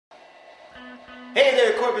Hey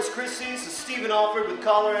there, Corpus Christi. This is Steven Alford with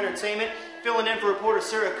Caller Entertainment, filling in for reporter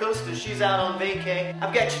Sarah Costa. She's out on vacay.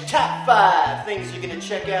 I've got your top 5 things you're going to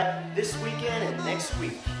check out this weekend and next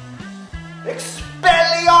week.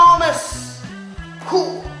 Expelliarmus!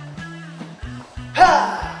 Cool!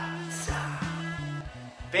 Ha!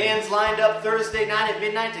 Fans lined up Thursday night at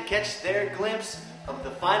midnight to catch their glimpse of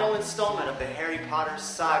the final installment of the Harry Potter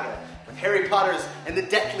saga, with Harry Potter's and the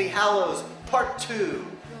Deathly Hallows Part 2.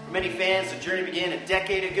 For many fans, the journey began a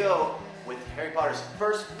decade ago with Harry Potter's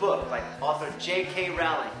first book by author J.K.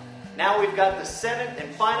 Rowling. Now we've got the 7th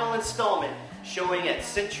and final installment showing at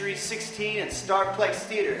Century 16 and Starplex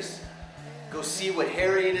Theaters. Go see what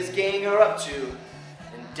Harry and his gang are up to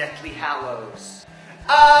in Deathly Hallows.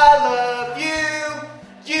 I love you,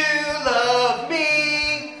 you love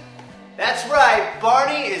me. That's right,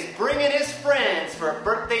 Barney is bringing his friends for a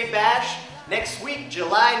birthday bash next week,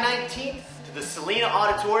 July 19th, to the Selena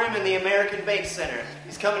Auditorium in the American Bank Center.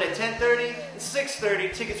 He's coming at 10:30 and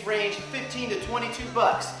 6:30. Tickets range $15 to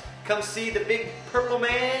 $22. Come see the big purple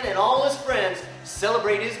man and all his friends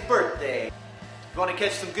celebrate his birthday. If you want to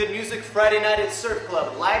catch some good music, Friday night at Surf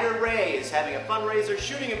Club, Lighter Ray is having a fundraiser,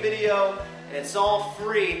 shooting a video, and it's all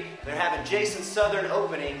free. They're having Jason Southern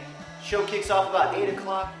opening. Show kicks off about 8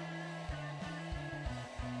 o'clock.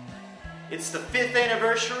 It's the 5th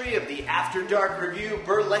anniversary of the After Dark Review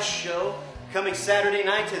Burlesque Show, coming Saturday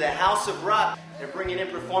night to the House of Rock. They're bringing in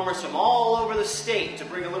performers from all over the state to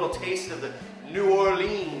bring a little taste of the New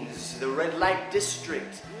Orleans, the Red Light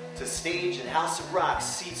District, to stage at House of Rock.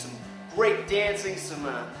 See some great dancing, some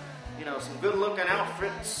good-looking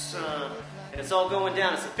outfits, and it's all going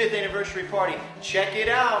down. It's the 5th anniversary party. Check it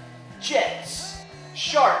out. Jets,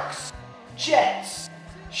 Sharks, Jets,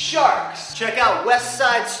 Sharks. Check out West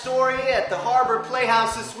Side Story at the Harbor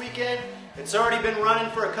Playhouse this weekend. It's already been running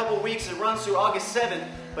for a couple weeks. It runs through August 7th,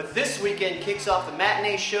 but this weekend kicks off the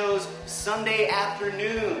matinee shows Sunday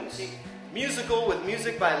afternoons. Musical with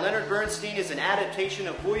music by Leonard Bernstein is an adaptation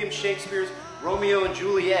of William Shakespeare's Romeo and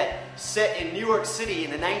Juliet, set in New York City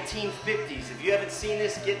in the 1950s. If you haven't seen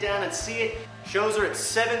this, get down and see it. Shows are at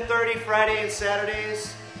 7:30 Friday and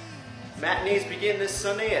Saturdays. Matinees begin this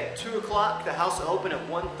Sunday at 2 o'clock. The house will open at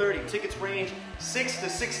 1:30. Tickets range $6 to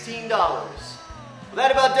 $16. Well,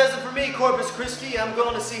 that about does it for me, Corpus Christi. I'm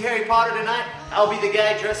going to see Harry Potter tonight. I'll be the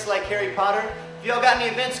guy dressed like Harry Potter. If y'all got any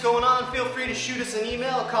events going on, feel free to shoot us an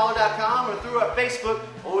email at Caller.com or through our Facebook.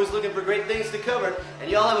 Always looking for great things to cover. And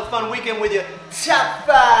y'all have a fun weekend with your top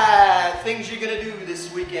 5 things you're going to do this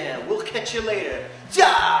weekend. We'll catch you later.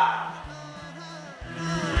 Ja!